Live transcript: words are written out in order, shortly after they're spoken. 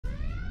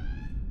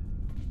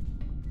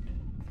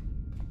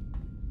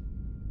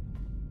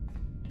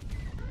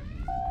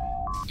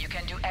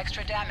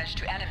extra damage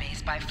to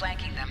enemies by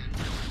flanking them.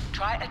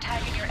 Try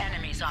attacking your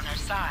enemies on their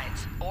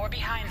sides or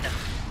behind them.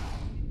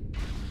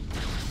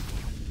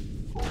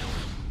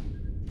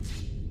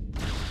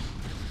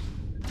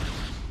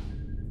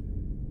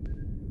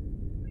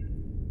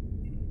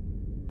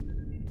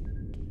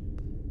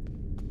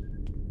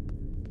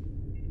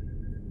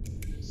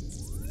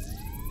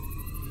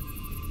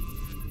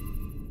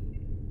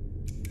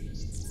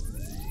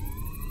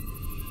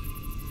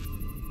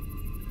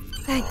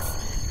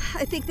 Thanks.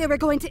 I think they were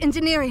going to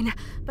engineering.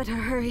 Better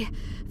hurry.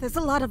 There's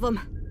a lot of them.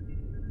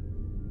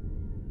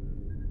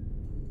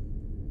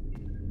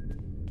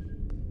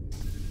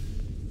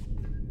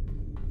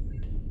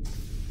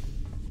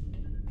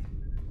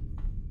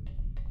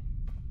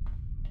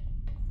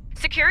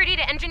 Security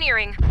to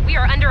engineering. We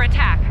are under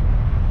attack.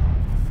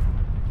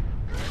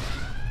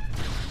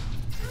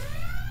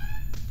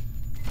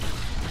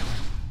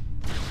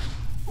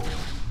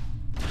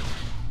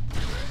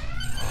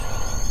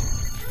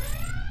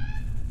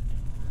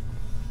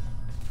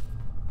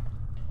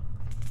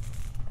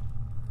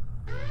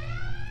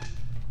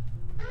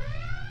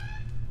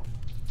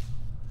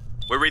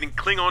 We're reading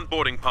Klingon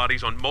boarding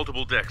parties on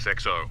multiple decks,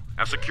 XO.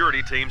 Our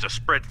security teams are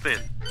spread thin.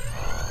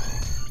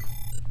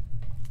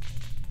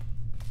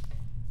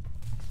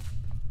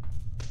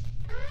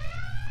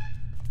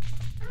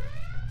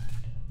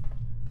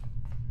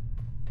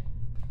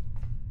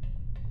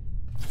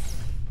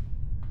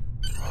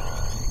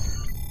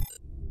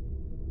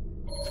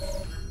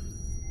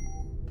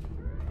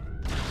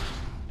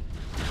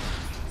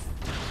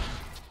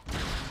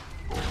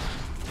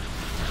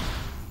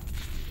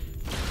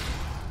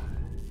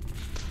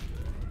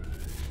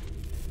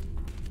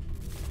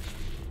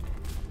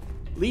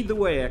 Lead the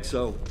way,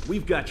 XO.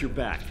 We've got your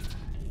back.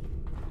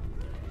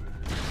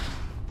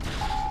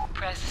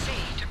 Press C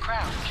to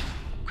crouch.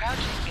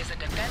 Crouching is a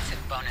defensive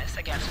bonus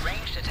against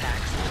ranged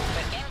attacks,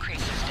 but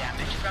increases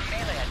damage from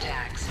melee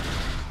attacks.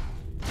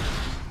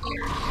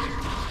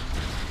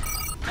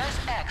 Press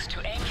X to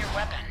aim your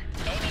weapon.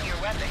 Aiming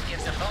your weapon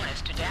gives a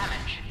bonus to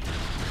damage.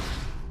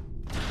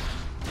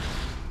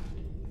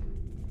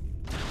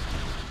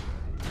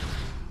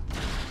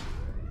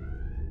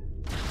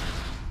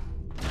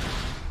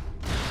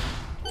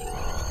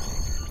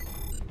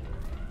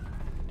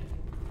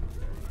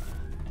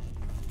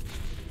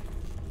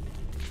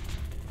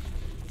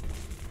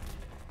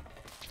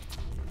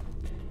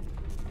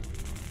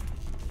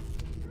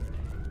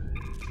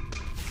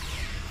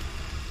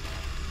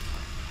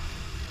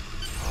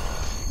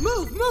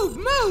 Move, move,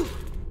 move!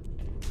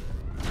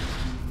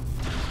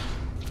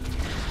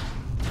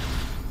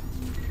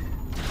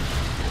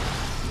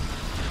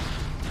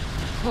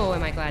 Oh,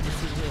 am I glad to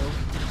see you.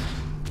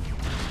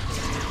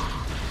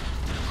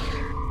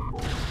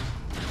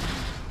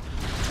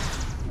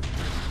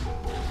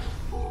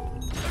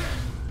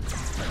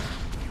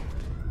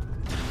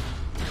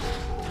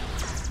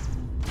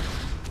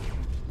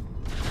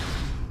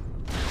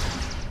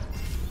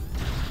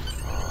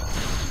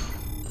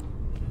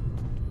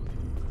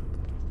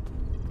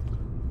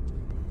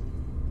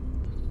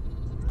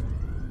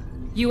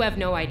 You have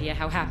no idea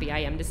how happy I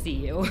am to see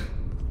you.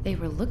 They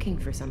were looking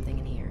for something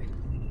in here.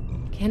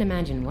 Can't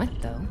imagine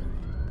what, though.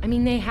 I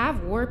mean, they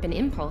have warp and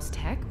impulse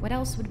tech. What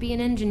else would be in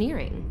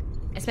engineering?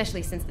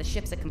 Especially since the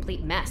ship's a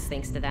complete mess,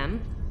 thanks to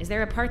them. Is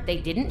there a part they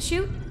didn't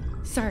shoot?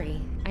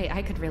 Sorry,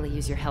 I could really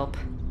use your help,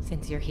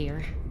 since you're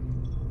here.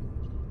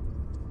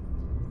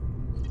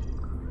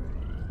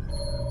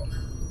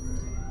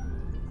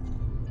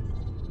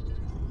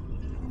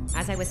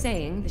 As I was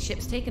saying, the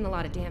ship's taken a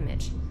lot of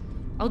damage.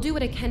 I'll do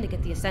what I can to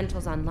get the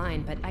essentials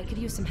online, but I could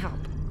use some help.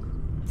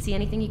 See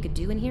anything you could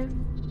do in here?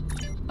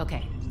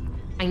 Okay.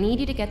 I need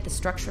you to get the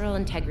structural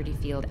integrity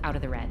field out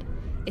of the red.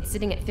 It's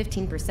sitting at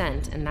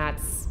 15%, and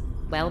that's,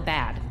 well,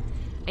 bad.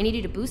 I need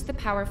you to boost the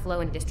power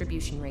flow and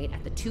distribution rate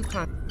at the two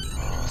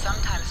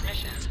Sometimes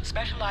missions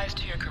specialized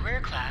to your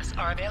career class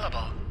are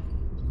available.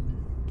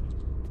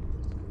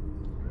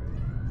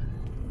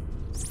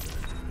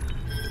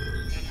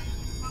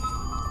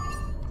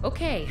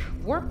 Okay,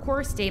 warp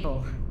core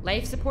stable.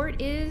 Life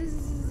support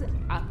is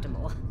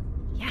optimal.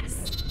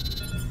 Yes.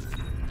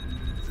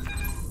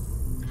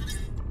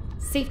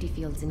 Safety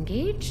fields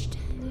engaged,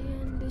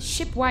 and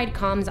ship-wide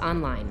comms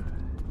online.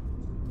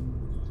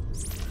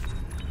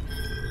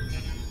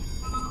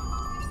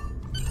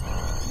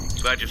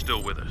 Glad you're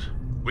still with us.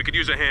 We could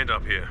use a hand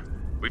up here.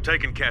 We've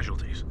taken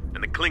casualties,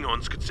 and the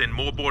Klingons could send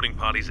more boarding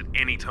parties at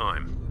any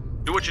time.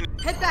 Do what you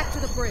need. Head back to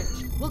the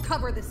bridge. We'll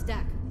cover this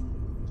deck.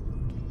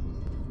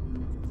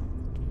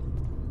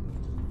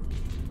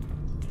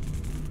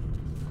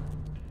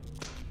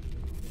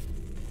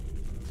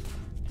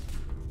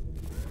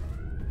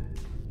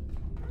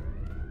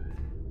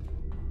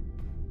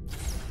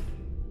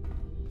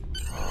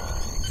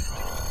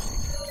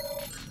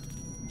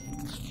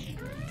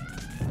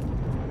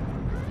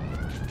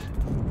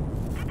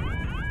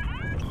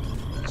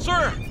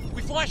 Sir,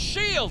 we've lost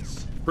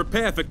shields!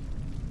 Prepare for...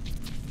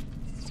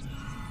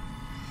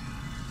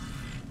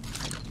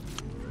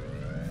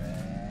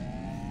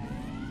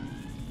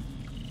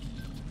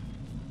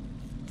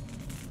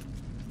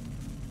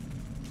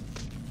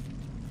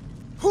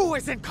 Who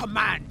is in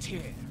command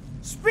here?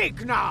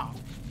 Speak now!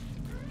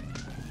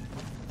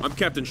 I'm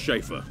Captain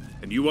Schaefer,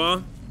 and you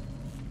are?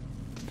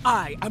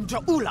 I am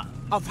Ja'ula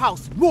of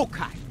House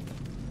Mokai.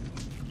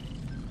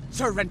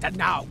 Surrender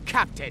now,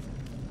 Captain,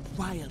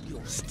 while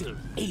you're still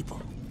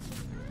able.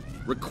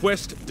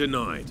 Request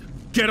denied.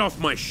 Get off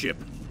my ship!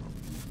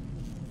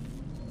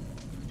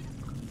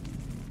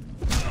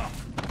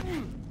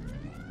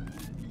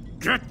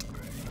 Get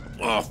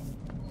off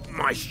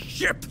my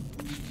ship!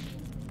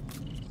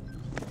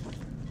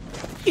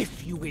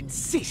 If you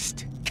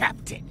insist,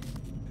 Captain.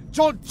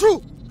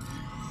 Jonju!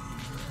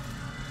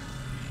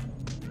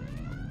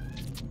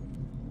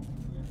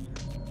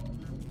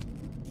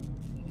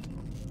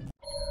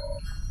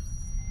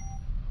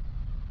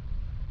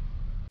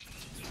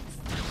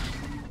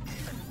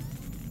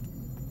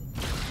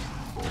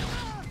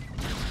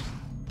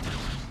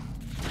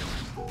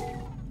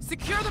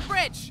 Secure the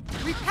bridge!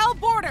 Repel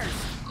boarders!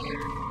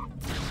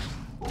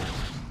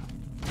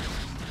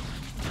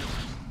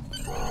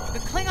 The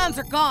Klingons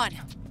are gone.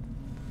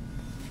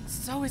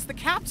 So is the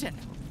captain.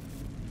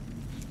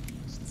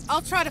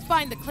 I'll try to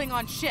find the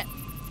Klingon ship.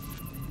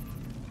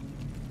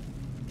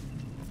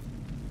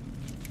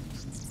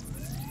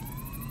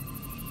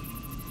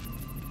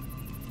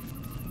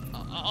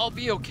 I'll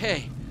be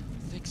okay.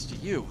 Thanks to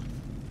you.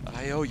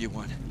 I owe you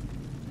one.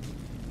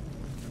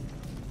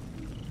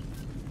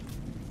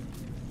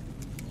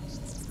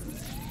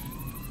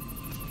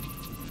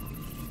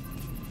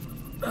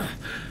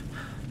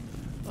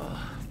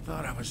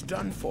 Thought I was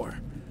done for.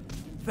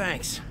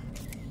 Thanks.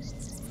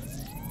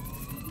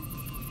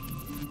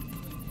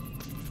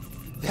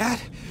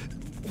 That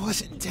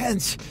was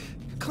intense.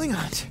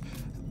 Klingons.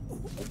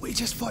 We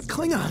just fought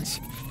Klingons.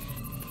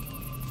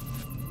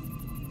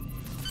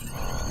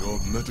 Your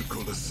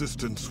medical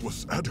assistance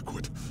was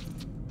adequate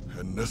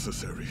and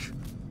necessary.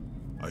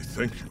 I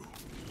thank you.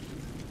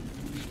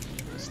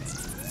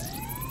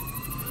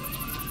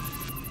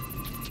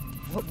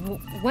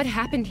 What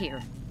happened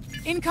here?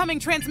 Incoming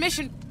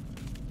transmission.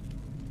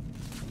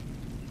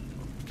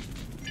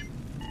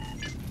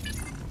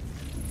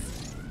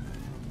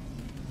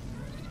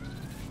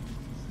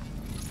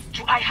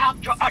 Do I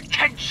have your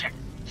attention,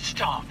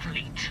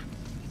 Starfleet?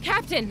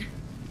 Captain!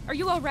 Are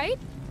you all right?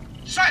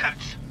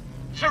 Silence!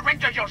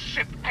 Surrender your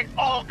ship and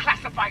all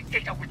classified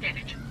data within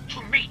it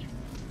to me.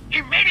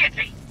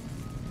 Immediately!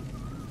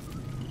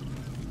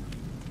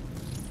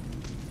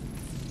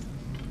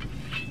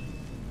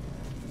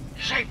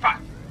 Schaefer,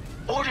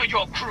 order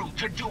your crew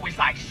to do as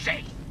I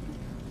say.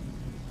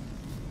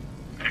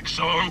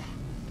 XO,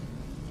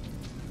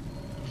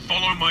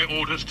 follow my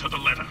orders to the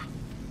letter.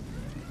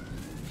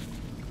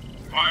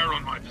 Fire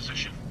on my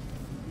position.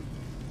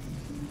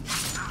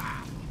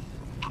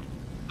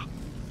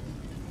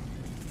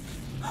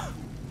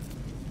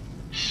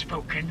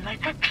 Spoken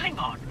like a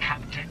Klingon,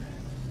 Captain.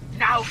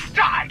 Now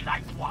die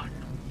like one.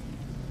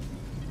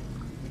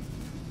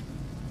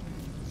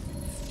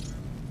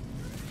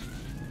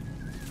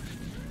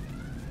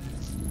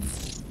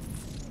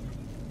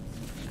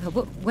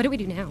 What do we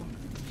do now?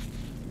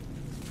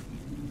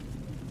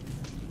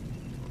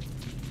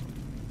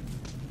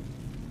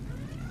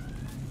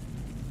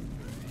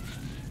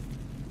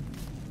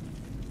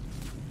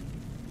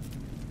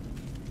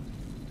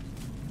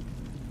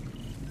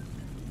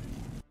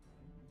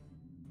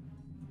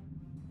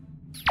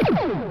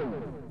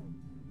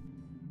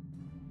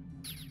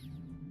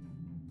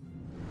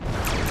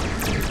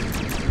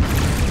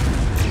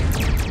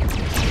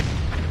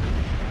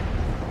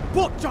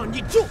 Botjan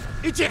je toe,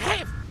 het je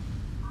hef!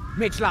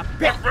 Met la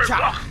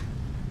betja!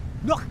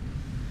 Nog!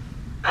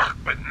 Ach,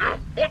 ben nu,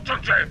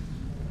 Botjan!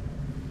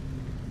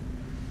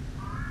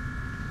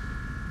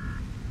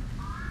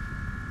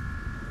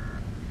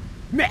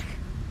 Mech!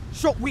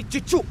 Zo wit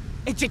je toe,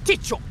 het je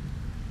titjo!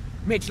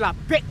 Met la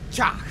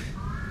betja!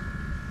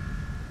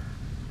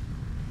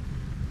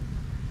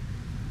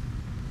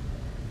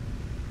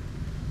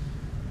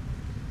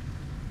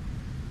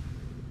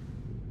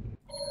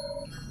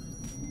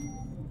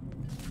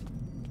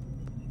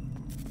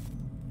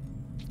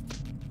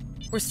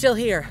 We're still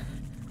here.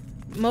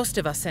 Most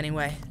of us,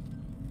 anyway.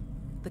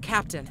 The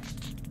captain.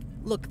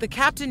 Look, the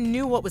captain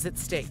knew what was at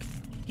stake.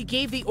 He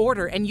gave the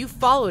order, and you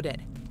followed it.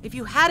 If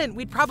you hadn't,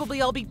 we'd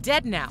probably all be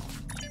dead now.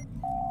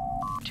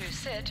 To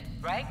sit,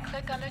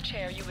 right-click on the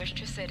chair you wish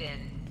to sit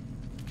in.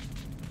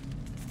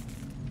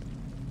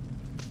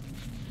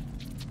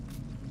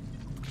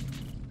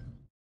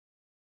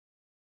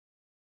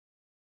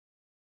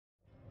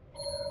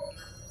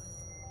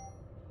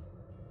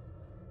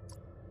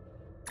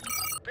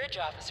 Bridge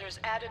officers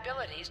add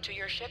abilities to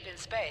your ship in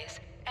space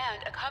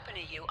and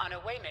accompany you on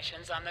away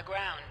missions on the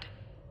ground.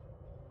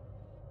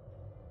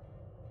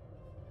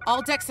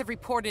 All decks have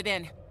reported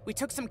in. We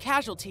took some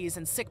casualties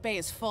and sickbay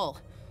is full.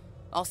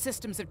 All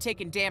systems have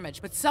taken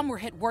damage, but some were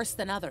hit worse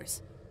than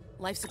others.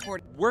 Life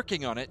support...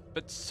 Working on it,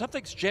 but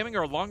something's jamming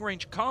our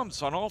long-range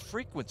comms on all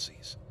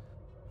frequencies.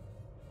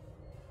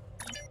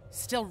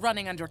 Still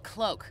running under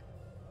cloak.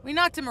 We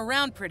knocked him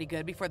around pretty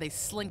good before they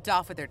slinked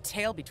off with their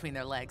tail between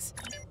their legs.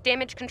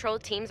 Damage control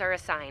teams are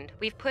assigned.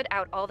 We've put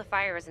out all the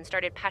fires and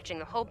started patching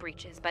the hull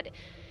breaches, but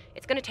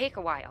it's gonna take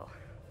a while.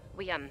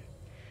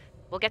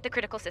 We'll get the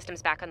critical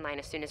systems back online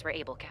as soon as we're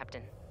able,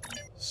 Captain.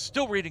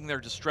 Still reading their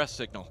distress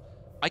signal.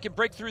 I can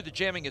break through the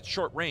jamming at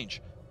short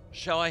range.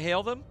 Shall I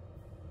hail them?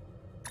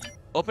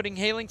 Opening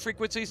hailing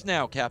frequencies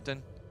now,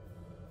 Captain.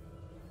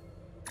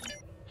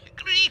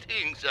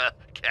 Greetings,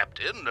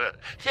 Captain.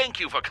 Thank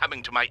you for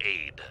coming to my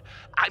aid.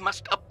 I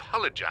must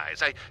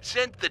apologize. I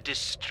sent the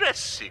distress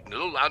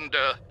signal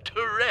under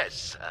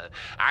duress.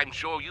 I'm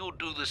sure you'll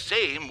do the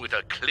same with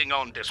a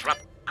Klingon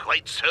disrupt.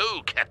 Quite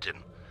so,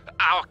 Captain.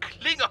 Our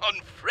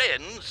Klingon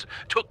friends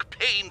took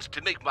pains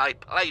to make my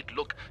plight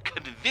look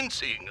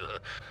convincing,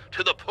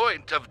 to the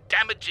point of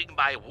damaging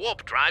my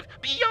warp drive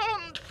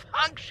beyond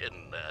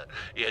function.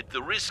 At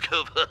the risk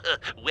of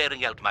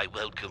wearing out my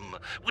welcome,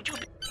 would you...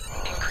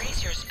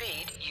 Increase your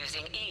speed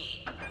using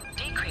E.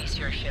 Decrease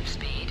your ship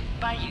speed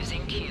by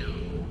using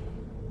Q.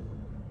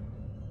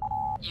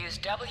 Use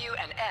W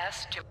and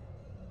S to...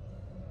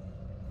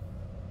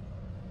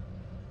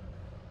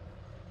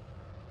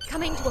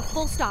 Coming to a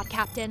full stop,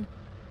 Captain.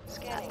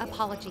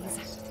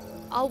 Apologies.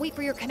 I'll wait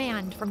for your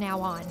command from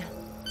now on.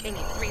 They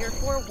need 3 or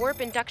 4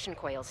 warp induction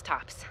coils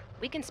tops.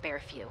 We can spare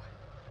a few.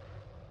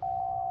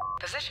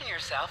 Position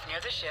yourself near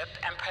the ship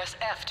and press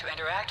F to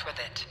interact with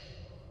it.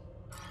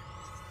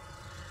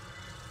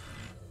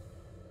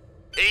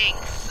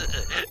 Thanks.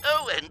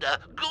 Oh, and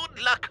good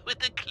luck with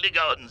the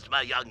Klingons,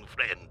 my young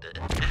friend.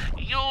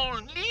 You'll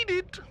need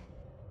it.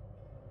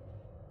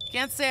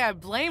 Can't say I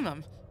blame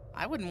him.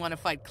 I wouldn't want to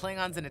fight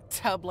Klingons in a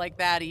tub like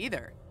that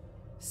either.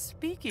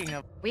 Speaking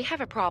of... We have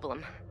a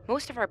problem.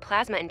 Most of our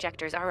plasma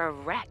injectors are a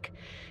wreck.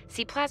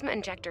 See, plasma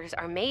injectors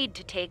are made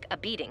to take a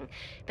beating,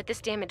 but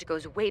this damage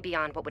goes way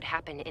beyond what would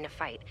happen in a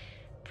fight.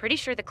 Pretty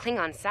sure the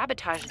Klingons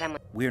sabotaged them.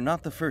 We're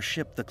not the first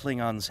ship the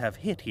Klingons have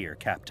hit here,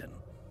 Captain.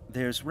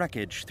 There's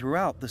wreckage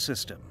throughout the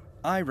system.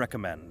 I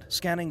recommend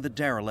scanning the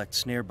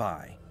derelicts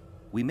nearby.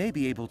 We may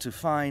be able to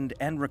find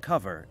and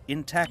recover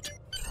intact...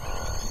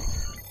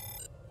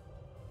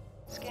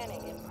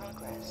 Scanning in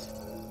progress.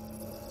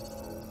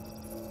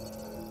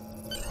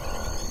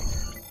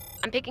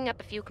 I'm picking up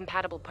a few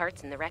compatible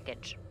parts in the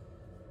wreckage.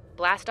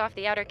 Blast off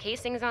the outer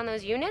casings on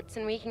those units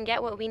and we can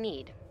get what we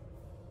need.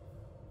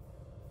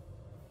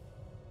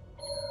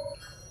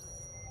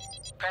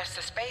 Press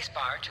the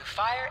spacebar to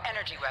fire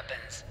energy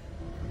weapons.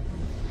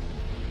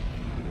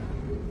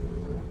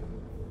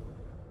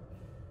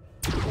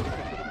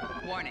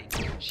 Warning,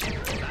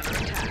 ship is under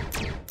attack.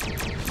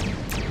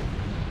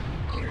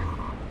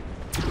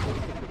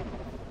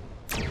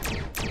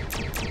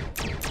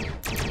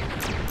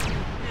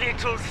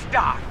 Little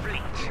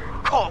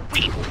Starfleet, call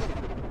weep,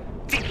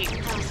 digging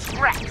through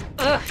scraps.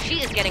 Ugh,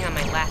 she is getting on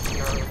my last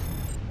nerve.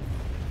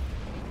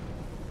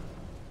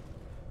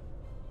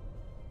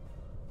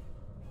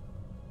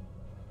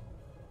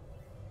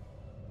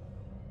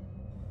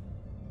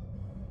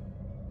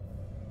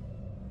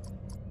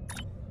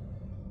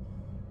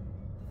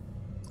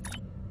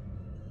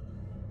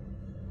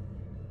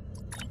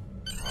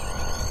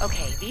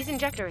 Okay, these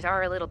injectors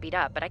are a little beat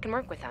up, but I can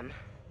work with them.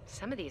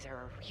 Some of these are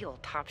a real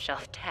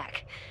top-shelf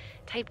tech.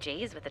 Type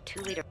J's with a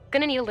 2-liter...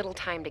 Gonna need a little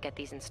time to get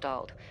these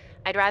installed.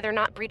 I'd rather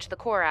not breach the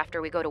core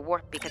after we go to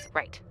warp because...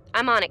 Right.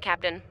 I'm on it,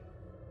 Captain.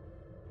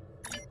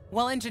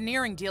 While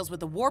engineering deals with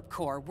the warp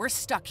core, we're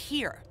stuck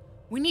here.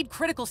 We need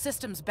critical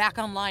systems back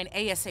online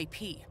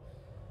ASAP.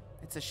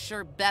 It's a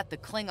sure bet the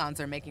Klingons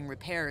are making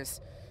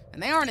repairs.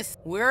 And they aren't as...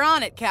 We're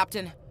on it,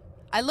 Captain.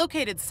 I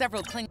located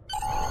several Klingons...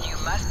 You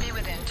must be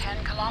within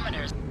 10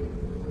 kilometers.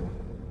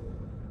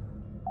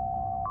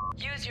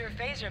 Use your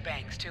phaser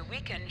banks to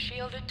weaken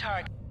shielded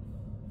targets.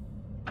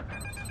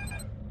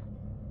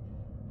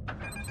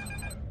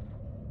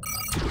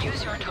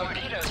 Use your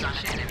torpedoes on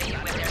an enemy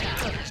when their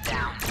shield is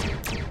down.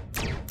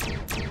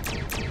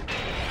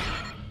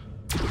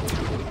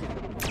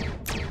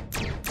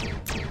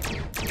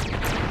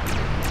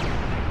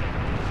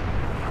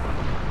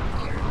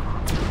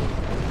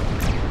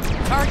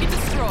 Target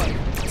destroyed.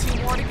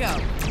 2 more to go.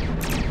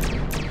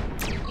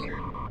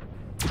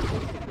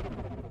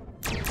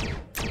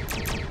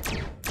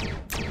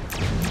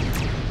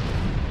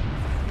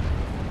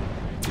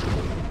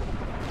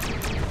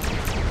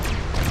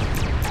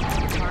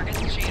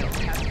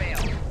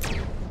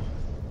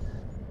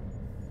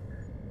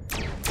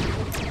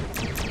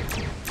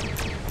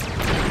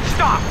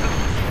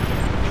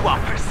 You are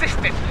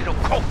persistent, little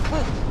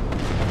cockpoo.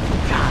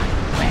 Die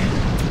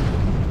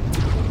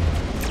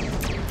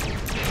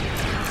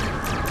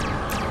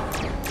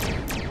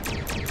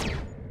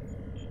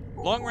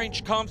well.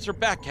 Long-range comms are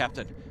back,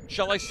 Captain.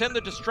 Shall I send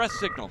the distress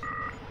signal?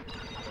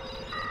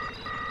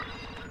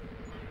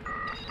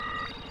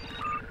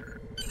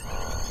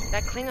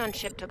 That Klingon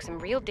ship took some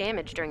real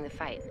damage during the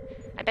fight.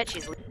 I bet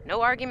she's...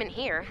 No argument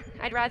here.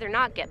 I'd rather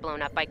not get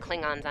blown up by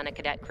Klingons on a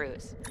cadet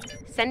cruise.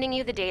 Sending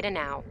you the data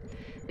now.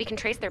 We can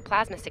trace their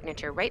plasma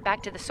signature right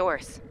back to the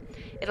source.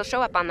 It'll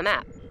show up on the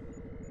map.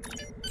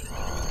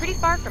 It's pretty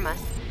far from us,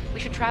 We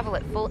should travel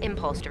at full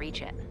impulse to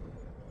reach it.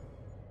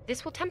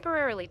 This will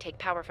temporarily take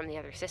power from the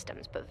other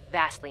systems, but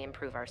vastly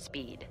improve our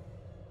speed.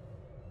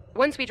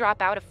 Once we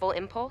drop out of full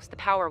impulse, the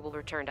power will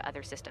return to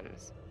other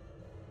systems.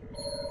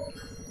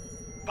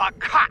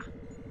 Baka!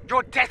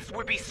 Your death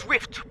will be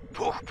swift,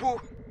 Pooh-Pooh!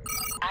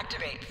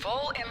 Activate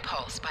full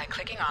impulse by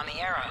clicking on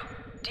the arrow.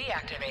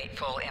 Deactivate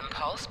full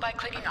impulse by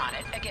clicking on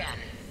it again.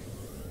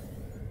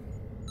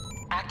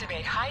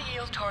 Activate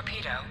high-yield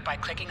torpedo by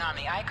clicking on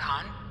the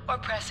icon or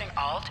pressing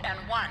Alt and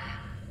 1.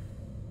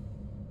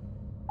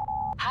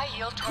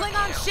 High-yield torpedo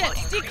Klingon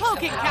ships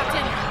decloaking,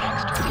 Captain!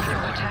 Next torpedo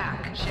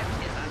attack. Ship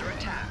is under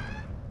attack.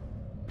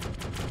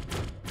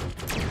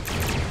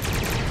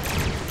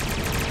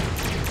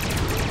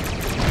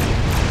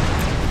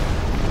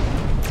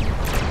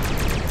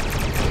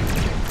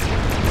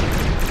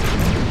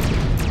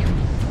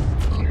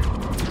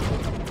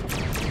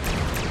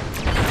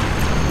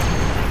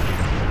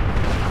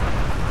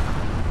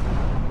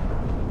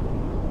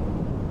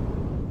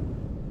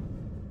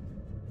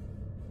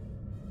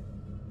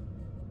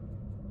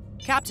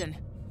 Captain,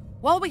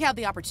 while we have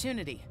the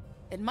opportunity,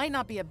 it might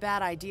not be a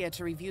bad idea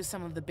to review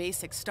some of the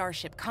basic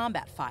Starship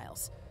combat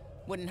files.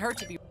 Wouldn't hurt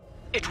to be...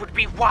 It would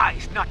be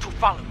wise not to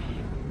follow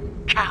me.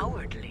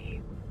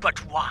 Cowardly,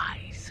 but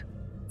wise.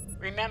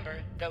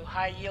 Remember, though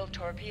high-yield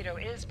torpedo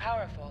is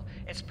powerful,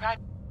 it's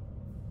practical.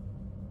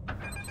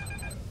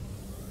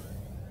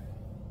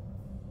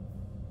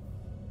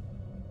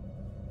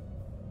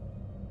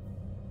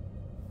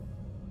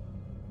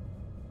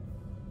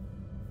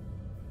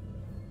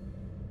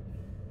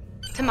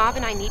 Tamav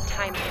and I need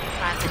time to get the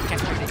plasma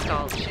detectors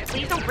installed.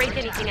 Please don't break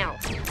anything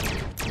else.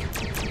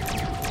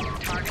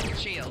 Target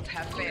shields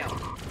have failed.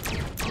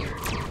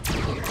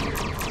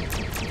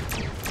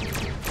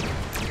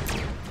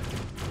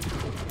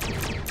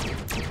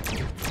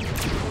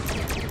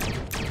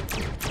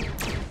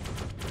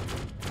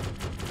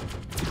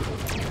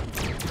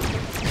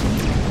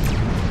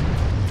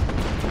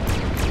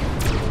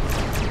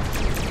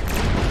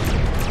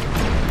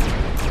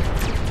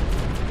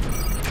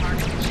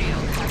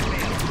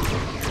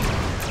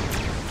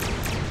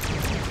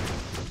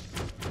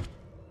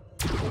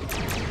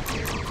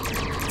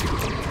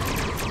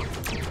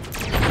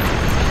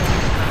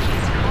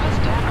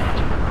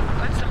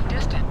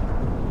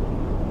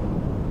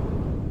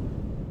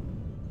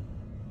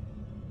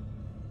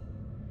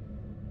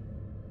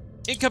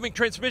 Incoming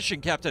transmission,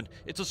 Captain.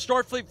 It's a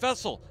Starfleet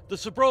vessel, the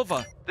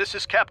Sabrova. This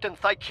is Captain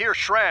Thykir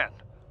Shran.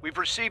 We've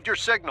received your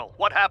signal.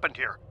 What happened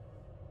here?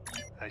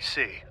 I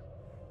see.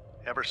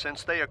 Ever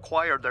since they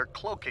acquired their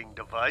cloaking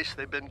device,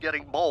 they've been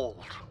getting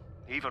bold,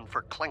 even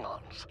for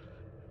Klingons.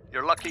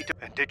 You're lucky to...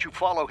 And did you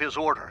follow his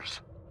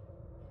orders?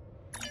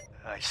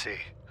 I see.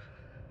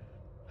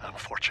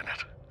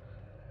 Unfortunate.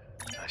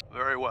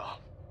 Very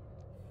well.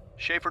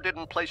 Schaefer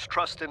didn't place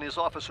trust in his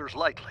officers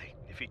lightly.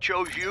 If he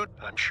chose you,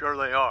 I'm sure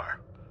they are.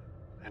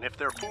 And if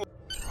they're fool...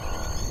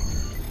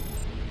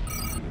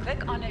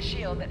 Click on a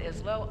shield that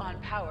is low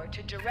on power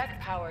to direct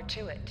power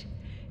to it.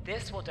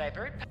 This will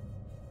divert...